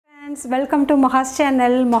friends, welcome to Maha's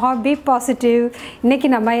channel Maha be positive. இன்னைக்கு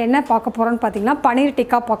நம்ம என்ன பார்க்க போறோம்னு பாத்தீங்கன்னா பனீர்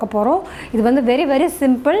டிக்கா பார்க்க போறோம். இது வந்து very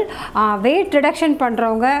simple. weight reduction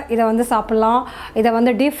பண்றவங்க இத வந்து சாப்பிடலாம். இத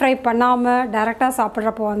வந்து deep fry பண்ணாம டைரக்ட்டா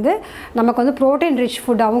சாப்பிடுறப்போ வந்து நமக்கு வந்து protein rich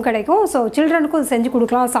food ஆவும் கிடைக்கும். So childrenக்கு செஞ்சு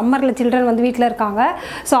கொடுக்கலாம். சம்மர்ல children வந்து வீட்ல இருக்காங்க.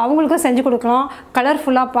 So அவங்களுக்கு செஞ்சு கொடுக்கலாம்.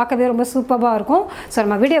 கலர்ஃபுல்லா பார்க்கவே ரொம்ப சூப்பரா இருக்கும். So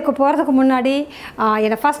நம்ம வீடியோக்கு போறதுக்கு முன்னாடி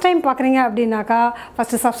என்ன first time பார்க்கறீங்க அப்படினாக்கா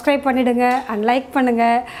first subscribe பண்ணிடுங்க and like பண்ணுங்க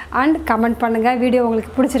and comment பண்ணுங்க. வீடியோ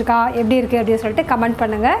உங்களுக்கு பிடிச்சிருக்கா எப்படி இருக்கு அப்படி சொல்லிட்டு கமெண்ட்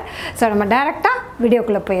பண்ணுங்க. சோ நம்ம டைரக்ட்டா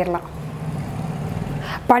வீடியோக்குள்ள போயிரலாம்.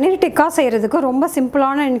 பனீர் டிக்கா செய்யிறதுக்கு ரொம்ப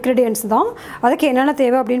சிம்பிளான ingredients தான். அதுக்கு என்னென்ன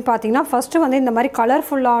தேவை அப்படினு பாத்தீங்கன்னா ஃபர்ஸ்ட் வந்து இந்த மாதிரி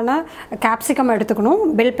கலர்ஃபுல்லான கேப்சிகம் எடுத்துக்கணும்.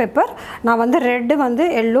 பெல் பெப்பர் நான் வந்து ரெட் வந்து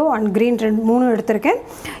yellow and green மூணு எடுத்துர்க்கேன்.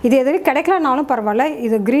 இது எதுவும் கிடைக்கலனாலும் பரவாயில்லை.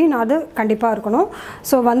 இது green அது கண்டிப்பா இருக்கணும்.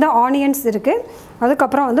 சோ வந்து ஆனியன்ஸ் இருக்கு. அதுக்கு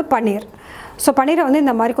அப்புறம் வந்து பனீர். ஸோ பனீரை வந்து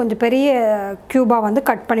இந்த மாதிரி கொஞ்சம் பெரிய க்யூபாக வந்து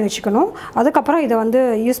கட் பண்ணி வச்சுக்கணும். அதுக்கப்புறம் இதை வந்து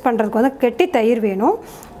யூஸ் பண்ணுறதுக்கு வந்து கெட்டி தயிர் வேணும்.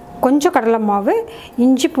 கொஞ்சம் கடலை மாவு,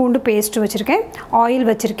 இஞ்சி பூண்டு பேஸ்ட் வச்சுருக்கேன், ஆயில்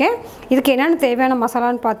வச்சுருக்கேன். இதுக்கு என்னென்ன தேவையான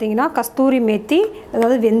மசாலான்னு பார்த்தீங்கன்னா கஸ்தூரி மெத்தி,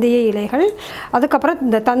 அதாவது வெந்தய இலைகள், அதுக்கப்புறம்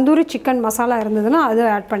இந்த தந்தூரி சிக்கன் மசாலா இருந்ததுன்னா அது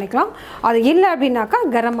ஆட் பண்ணிக்கலாம். அது இல்லை அப்படின்னாக்கா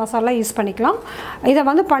கரம் மசாலா யூஸ் பண்ணிக்கலாம். இதை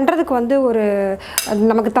வந்து பண்ணுறதுக்கு வந்து ஒரு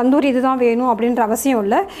நமக்கு தந்தூரி இதுதான் வேணும் அப்படின்ற அவசியம்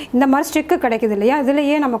இல்லை. இந்த மாதிரி ஸ்டிக்கு கிடைக்குது இல்லையா,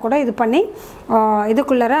 இதுலேயே நம்ம கூட இது பண்ணி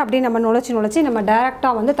இதுக்குள்ளே அப்படியே நம்ம நுழைச்சி நம்ம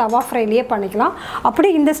டைரெக்டாக வந்து தவா ஃப்ரைலேயே பண்ணிக்கலாம்.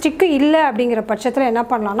 அப்படி இந்த ஸ்டிக்கு இல்லை அப்படிங்கிற பட்சத்தில் என்ன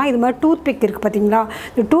பண்ணலாம்னா இது மாதிரி டூத் பிக் இருக்குது பார்த்தீங்களா,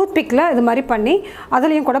 இந்த டூத் பிக்கில் இது மாதிரி பண்ணி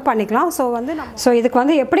அதுலேயும் கூட பண்ணிக்கலாம். ஸோ இதுக்கு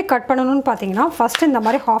வந்து எப்படி கட் பண்ணணும்னு பார்த்தீங்கன்னா ஃபஸ்ட்டு இந்த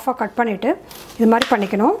மாதிரி ஹாஃபாக கட் பண்ணிவிட்டு இது மாதிரி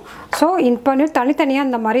பண்ணிக்கணும். ஸோ இப்போ தனித்தனியாக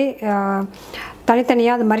இந்த மாதிரி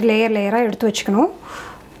தனித்தனியாக இந்த மாதிரி லேயராக எடுத்து வச்சுக்கணும்.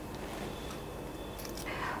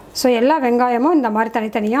 ஸோ எல்லா வெங்காயமும் இந்த மாதிரி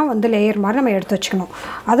தனித்தனியாக வந்து லேயர் மாதிரி நம்ம எடுத்து வச்சுக்கணும்.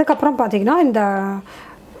 அதுக்கப்புறம் பார்த்திங்கன்னா இந்த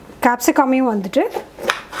கேப்சிகமையும் வந்துட்டு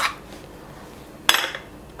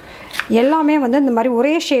எல்லாமே வந்து இந்த மாதிரி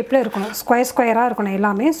ஒரே ஷேப்பில் இருக்கணும், ஸ்கொயராக இருக்கணும்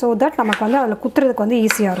எல்லாமே. ஸோ தட் நமக்கு வந்து அதில் குத்துறதுக்கு வந்து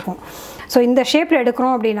ஈஸியாக இருக்கும். ஸோ இந்த ஷேப்பில்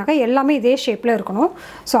எடுக்கிறோம் அப்படின்னாக்கா எல்லாமே இதே ஷேப்பில் இருக்கணும்.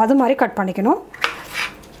 ஸோ அது மாதிரி கட் பண்ணிக்கணும்.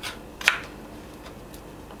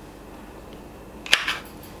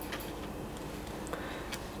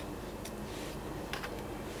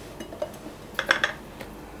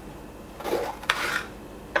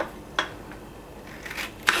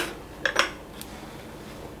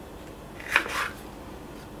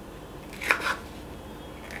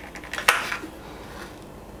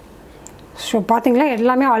 ஸோ பார்த்திங்களா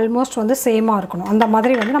எல்லாமே ஆல்மோஸ்ட் வந்து சேமாக இருக்கணும். அந்த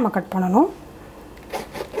மாதிரி வந்து நம்ம கட் பண்ணணும்.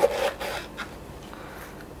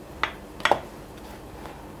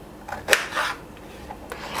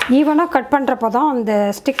 ஈவனாக கட் பண்ணுறப்போ தான் அந்த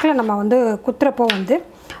ஸ்டிக்கில் நம்ம வந்து குத்துறப்போ வந்து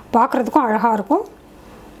பார்க்குறதுக்கும் அழகாக இருக்கும்.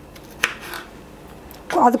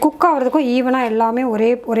 அது குக் ஆகிறதுக்கும் ஈவனாக எல்லாமே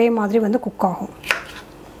ஒரே மாதிரி வந்து குக் ஆகும்.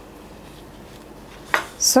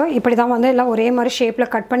 ஸோ இப்படி தான் வந்து எல்லாம் ஒரே மாதிரி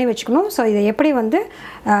ஷேப்பில் கட் பண்ணி வச்சுக்கணும். ஸோ இதை எப்படி வந்து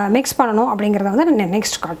மிக்ஸ் பண்ணணும் அப்படிங்கிறத வந்து நான்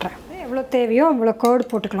நெக்ஸ்ட் காட்டுறேன். எவ்வளோ தேவையோ அவ்வளோ கர்டு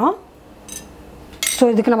போட்டுக்கலாம். ஸோ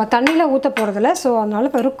இதுக்கு நம்ம தண்ணியில் ஊற்ற போகிறதில்ல. ஸோ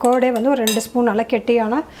அதனால் வெறும் கர்டே வந்து ஒரு 2 ஸ்பூன் நல்லா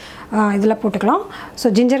கெட்டியான இதில் போட்டுக்கலாம்.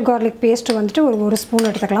 ஸோ ஜிஞ்சர் கார்லிக் பேஸ்ட்டு வந்துட்டு ஒரு ஸ்பூன்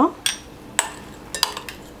எடுத்துக்கலாம்.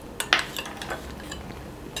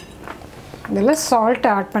 இதில் சால்ட்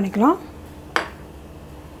ஆட் பண்ணிக்கலாம்.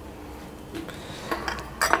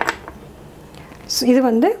 இது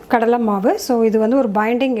வந்து கடலை மாவு. ஸோ இது வந்து ஒரு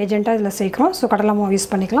பைண்டிங் ஏஜெண்ட்டாக இதில் சேர்க்குறோம். ஸோ கடலை மாவு யூஸ்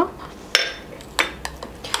பண்ணிக்கலாம்.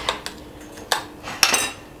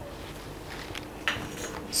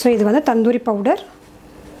 ஸோ இது வந்து தந்தூரி பவுடர்.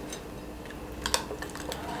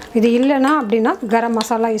 இது இல்லைன்னா அப்படின்னா கரம்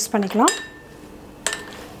மசாலா யூஸ் பண்ணிக்கலாம்.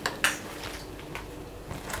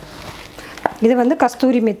 இது வந்து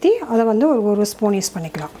கஸ்தூரி மெத்தி, அதை வந்து ஒரு ஸ்பூன் யூஸ்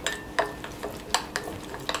பண்ணிக்கலாம்.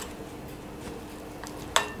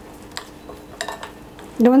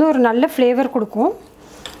 இது வந்து ஒரு நல்ல ஃப்ளேவர் கொடுக்கும்.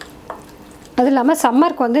 அது இல்லாமல்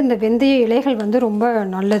சம்மருக்கு வந்து இந்த வெந்தய இலைகள் வந்து ரொம்ப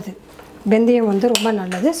நல்லது, வெந்தயம் வந்து ரொம்ப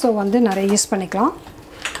நல்லது. ஸோ வந்து நிறைய யூஸ் பண்ணிக்கலாம்.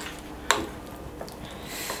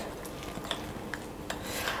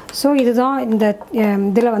 ஸோ இதுதான் இந்த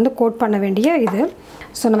இதில் வந்து கோட் பண்ண வேண்டிய இது.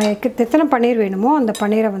 ஸோ நம்ம எத்தனை பன்னீர் வேணுமோ அந்த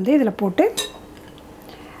பன்னீரை வந்து இதில் போட்டு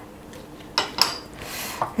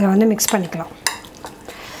இதை வந்து மிக்ஸ் பண்ணிக்கலாம்.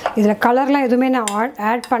 இதில் கலர்லாம் எதுவுமே நான்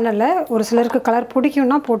ஆட் பண்ணலை. ஒரு சிலருக்கு கலர்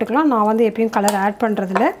பிடிக்கும்னா போட்டுக்கலாம். நான் வந்து எப்பயும் கலர் ஆட்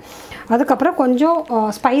பண்ணுறதில்ல. அதுக்கப்புறம் கொஞ்சம்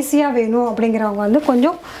ஸ்பைஸியாக வேணும் அப்படிங்கிறவங்க வந்து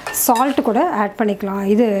கொஞ்சம் சால்ட்டு கூட ஆட் பண்ணிக்கலாம்.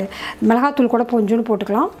 இது மிளகாத்தூள் கூட கொஞ்சோன்னு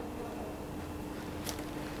போட்டுக்கலாம்.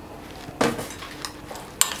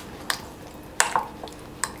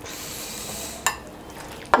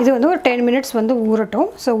 இது வந்து ஒரு 10 minutes வந்து ஊறட்டும்.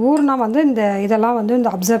 ஸோ ஊறினா வந்து இந்த இதெல்லாம் வந்து இந்த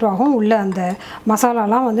அப்சர்வ் ஆகும், உள்ள அந்த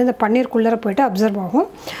மசாலாலாம் வந்து இந்த பன்னீருக்குள்ளே போய்ட்டு அப்சர்வ் ஆகும்.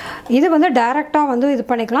 இது வந்து டைரெக்டாக வந்து இது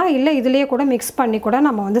பண்ணிக்கலாம், இல்லை இதுலேயே கூட மிக்ஸ் பண்ணி கூட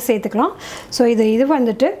நம்ம வந்து சேர்த்துக்கலாம். ஸோ இது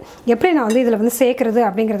வந்துட்டு எப்படி நான் வந்து இதில் வந்து சேர்க்குறது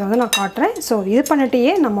அப்படிங்கிறத வந்து நான் காட்டுறேன். ஸோ இது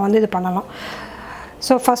பண்ணிட்டே நம்ம வந்து இது பண்ணலாம்.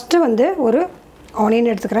 ஸோ ஃபஸ்ட்டு வந்து ஒரு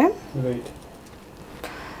ஆனியன் எடுத்துக்கிறேன்.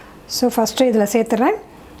 ஸோ ஃபஸ்ட்டு இதில் சேர்த்துறேன்.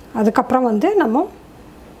 அதுக்கப்புறம் வந்து நம்ம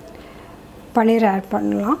பன்னீர் ஆட்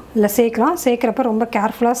பண்ணலாம், இல்லை சேர்க்கலாம். சேர்க்குறப்ப ரொம்ப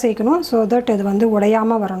கேர்ஃபுல்லாக சேர்க்கணும், ஸோ தட் இது வந்து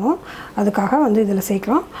உடையாமல் வரணும். அதுக்காக வந்து இதில்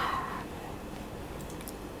சேர்க்கலாம்.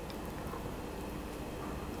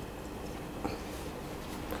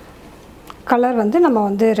 கலர் வந்து நம்ம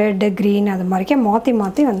வந்து ரெட்டு க்ரீன் அது மாதிரிக்கே மாற்றி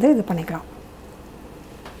மாற்றி வந்து இது பண்ணிக்கலாம்.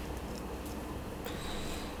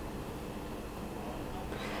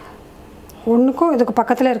 ஒன்றுக்கும் இதுக்கு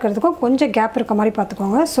பக்கத்தில் இருக்கிறதுக்கும் கொஞ்சம் கேப் இருக்க மாதிரி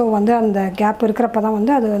பார்த்துக்கோங்க. ஸோ வந்து அந்த கேப் இருக்கிறப்ப தான்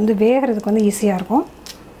வந்து அது வந்து வேகிறதுக்கு வந்து ஈஸியாக இருக்கும்.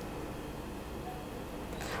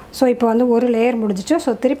 ஸோ இப்போ வந்து ஒரு லேயர் முடிஞ்சிச்சு.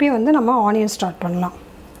 ஸோ திருப்பி வந்து நம்ம ஆனியன் ஸ்டார்ட் பண்ணலாம்.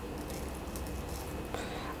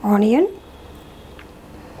 ஆனியன்,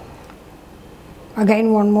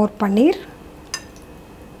 அகைன் ஒன் மோர் பன்னீர்,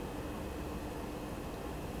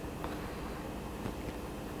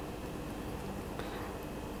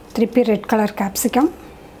 திருப்பி ரெட் கலர் கேப்சிகம்,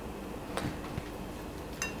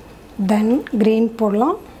 தென் க்ரீன்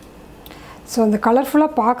போடலாம். ஸோ அந்த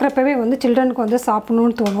கலர்ஃபுல்லாக பார்க்குறப்பவே வந்து சில்ட்ரனுக்கு வந்து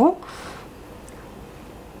சாப்பிட்ணுன்னு தோணும்.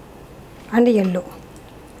 And yellow.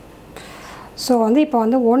 ஸோ வந்து இப்போ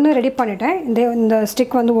வந்து ஒன்று ரெடி பண்ணிட்டேன். இந்த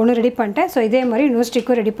ஸ்டிக் வந்து ஒன்று ரெடி பண்ணிட்டேன். ஸோ இதே மாதிரி இன்னொரு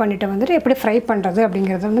ஸ்டிக்கும் ரெடி பண்ணிவிட்டு வந்துட்டு எப்படி ஃப்ரை பண்ணுறது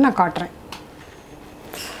அப்படிங்கிறத வந்து நான் காட்டுறேன்.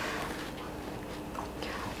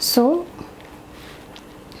 ஸோ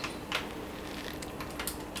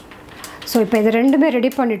இப்போ இது ரெண்டுமே ரெடி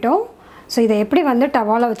பண்ணிட்டோம். ஸோ இதை எப்படி வந்து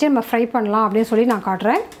டவாவில் வச்சு நம்ம ஃப்ரை பண்ணலாம் அப்படின்னு சொல்லி நான்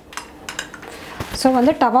காட்டுறேன். ஸோ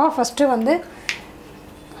வந்து டவா ஃபஸ்ட்டு வந்து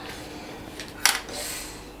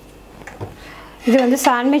இது வந்து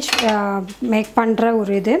சாண்ட்விச் மேக் பண்ணுற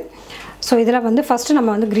ஒரு இது. ஸோ இதில் வந்து ஃபஸ்ட்டு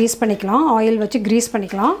நம்ம வந்து க்ரீஸ் பண்ணிக்கலாம், ஆயில் வச்சு க்ரீஸ்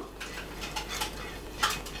பண்ணிக்கலாம்.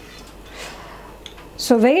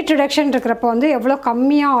 ஸோ வெயிட் ரிடக்ஷன் இருக்கிறப்போ வந்து எவ்வளோ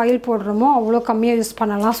கம்மியாக ஆயில் போடுறோமோ அவ்வளோ கம்மியாக யூஸ்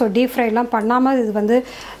பண்ணலாம். ஸோ டீப் ஃப்ரைலாம் பண்ணாமல் இது வந்து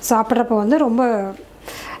சாப்பிட்றப்போ வந்து ரொம்ப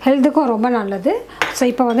ஹெல்த்துக்கும் ரொம்ப நல்லது. ஸோ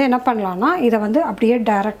இப்போ வந்து என்ன பண்ணலான்னா இதை வந்து அப்படியே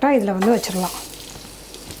டைரெக்டாக இதில் வந்து வச்சிடலாம்.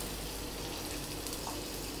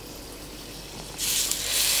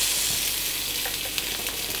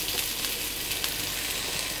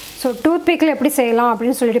 ஸோ டூத் பிக்கில் எப்படி செய்யலாம்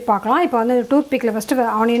அப்படின்னு சொல்லிட்டு பார்க்கலாம். இப்போ வந்து டூத் பிக்கில்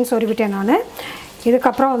ஃபஸ்ட்டு ஆனியன் சொருவிட்டேன் நான்.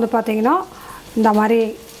 இதுக்கப்புறம் வந்து பார்த்திங்கன்னா இந்த மாதிரி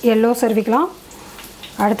எல்லோ சொருவிக்கலாம்,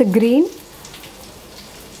 அடுத்து க்ரீன்,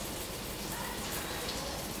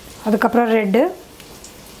 அதுக்கப்புறம் ரெட்டு,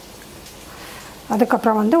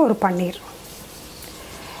 அதுக்கப்புறம் வந்து ஒரு பன்னீர்.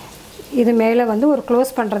 இது மேலே வந்து ஒரு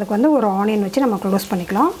க்ளோஸ் பண்ணுறதுக்கு வந்து ஒரு ஆனியன் வச்சு நம்ம க்ளோஸ்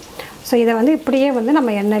பண்ணிக்கலாம். ஸோ இதை வந்து இப்படியே வந்து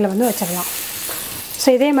நம்ம எண்ணெயில் வந்து வச்சிடலாம். ஸோ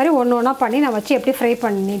இதே மாதிரி ஒன்று ஒன்றா பண்ணி நான் வச்சு எப்படி ஃப்ரை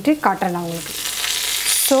பண்ணிவிட்டு காட்டுறேன் நான் உங்களுக்கு.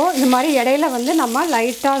 ஸோ இது மாதிரி இடையில வந்து நம்ம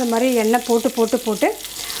லைட்டாக அது மாதிரி எண்ணெய் போட்டு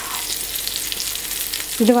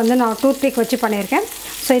இது வந்து நான் டூத் பிக் வச்சு பண்ணியிருக்கேன்.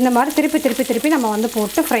 ஸோ இந்த மாதிரி திருப்பி நம்ம வந்து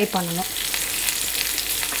போட்டு ஃப்ரை பண்ணணும்.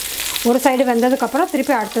 ஒரு சைடு வெந்ததுக்கப்புறம்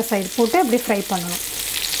திருப்பி அடுத்த சைடு போட்டு அப்படி ஃப்ரை பண்ணணும்.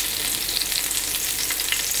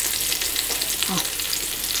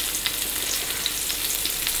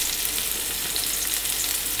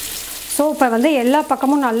 ஸோ இப்போ வந்து எல்லா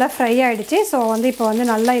பக்கமும் நல்லா ஃப்ரை ஆகிடுச்சு. ஸோ வந்து இப்போ வந்து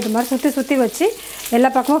நல்லா இது மாதிரி சுற்றி வச்சு எல்லா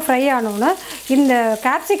பக்கமும் ஃப்ரை ஆனோன்னு இந்த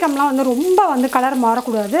கேப்சிகம்லாம் வந்து ரொம்ப வந்து கலர்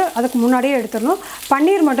மாறக்கூடாது, அதுக்கு முன்னாடியே எடுத்துடணும்.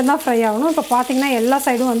 பன்னீர் மட்டும்தான் ஃப்ரை ஆகணும். இப்போ பார்த்திங்கன்னா எல்லா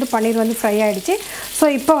சைடும் வந்து பன்னீர் வந்து ஃப்ரை ஆகிடுச்சு. ஸோ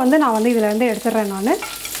இப்போ வந்து நான் வந்து இதில் வந்து எடுத்துடுறேன் நான்.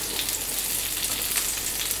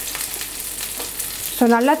 ஸோ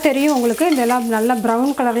நல்லா தெரியும் உங்களுக்கு, இதெல்லாம் நல்லா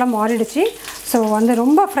ப்ரௌன் கலர்லாம் மாறிடுச்சு. ஸோ வந்து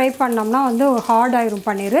ரொம்ப ஃப்ரை பண்ணோம்னா வந்து ஹார்ட் ஆயிரும்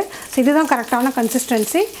பன்னீர். ஸோ இதுதான் கரெக்டான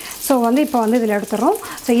கன்சிஸ்டன்சி. ஸோ வந்து இப்போ வந்து இதில் எடுத்துடுறோம்.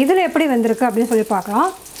 ஸோ இதில் எப்படி வந்திருக்கு அப்படின்னு சொல்லி பார்க்கலாம்.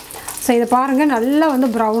 ஸோ இதை பாருங்கள், நல்லா வந்து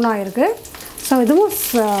ப்ரௌன் ஆகிருக்கு. ஸோ இதுவும்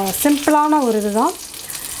சிம்பிளான ஒரு இது தான்.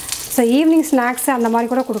 ஸோ ஈவினிங் ஸ்நாக்ஸ் அந்த மாதிரி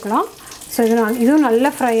கூட கொடுக்கலாம். ஸோ இதுவும்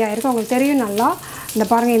நல்லா ஃப்ரை ஆகிருக்கு, உங்களுக்கு தெரியும் நல்லா. இந்த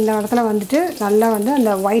பாருங்கள், இந்த இடத்துல வந்துட்டு நல்லா வந்து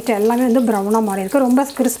அந்த ஒயிட் எல்லாமே வந்து ப்ரௌனாக மாறி இருக்குது, ரொம்ப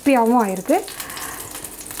கிறிஸ்பியாகவும் ஆகிருக்கு.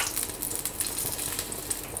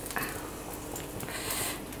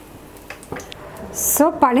 ஸோ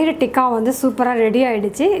பன்னீர் டிக்கா வந்து சூப்பராக ரெடி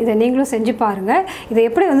ஆகிடுச்சு. இதை நீங்களும் செஞ்சு பாருங்கள். இதை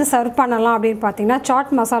எப்படி வந்து சர்வ் பண்ணலாம் அப்படின்னு பார்த்தீங்கன்னா,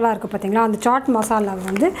 சாட் மசாலா இருக்குது பார்த்தீங்களா, அந்த சாட் மசாலா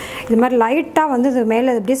வந்து இது மாதிரி லைட்டாக வந்து இது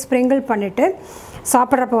மேலே இப்படி ஸ்ப்ரிங்கிள் பண்ணிவிட்டு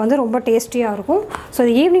சாப்பிட்றப்ப வந்து ரொம்ப டேஸ்டியாக இருக்கும். ஸோ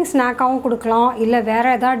இது ஈவினிங் ஸ்நாக்காகவும் கொடுக்கலாம், இல்லை வேறு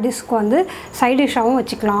ஏதாவது டிஷ்க்கு வந்து சைட் டிஷ்ஷாகவும்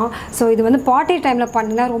வச்சுக்கலாம். ஸோ இது வந்து பார்ட்டி டைமில்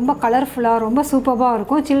பண்ணிங்கன்னா ரொம்ப கலர்ஃபுல்லாக ரொம்ப சூப்பராக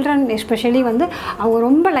இருக்கும். சில்ட்ரன் எஸ்பெஷலி வந்து அவங்க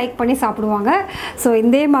ரொம்ப லைக் பண்ணி சாப்பிடுவாங்க. ஸோ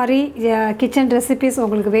இதே மாதிரி கிச்சன் ரெசிபீஸ்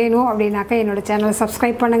உங்களுக்கு வேணும் அப்படின்னாக்கா என்னோடய சேனலை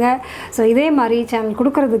சப்ஸ்கிரைப் பண்ணுங்கள். ஸோ இதே மாதிரி சேனல்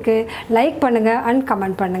கொடுக்குறதுக்கு லைக் பண்ணுங்கள் அண்ட்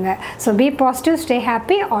கமெண்ட் பண்ணுங்கள். So B positive, stay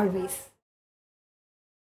happy always.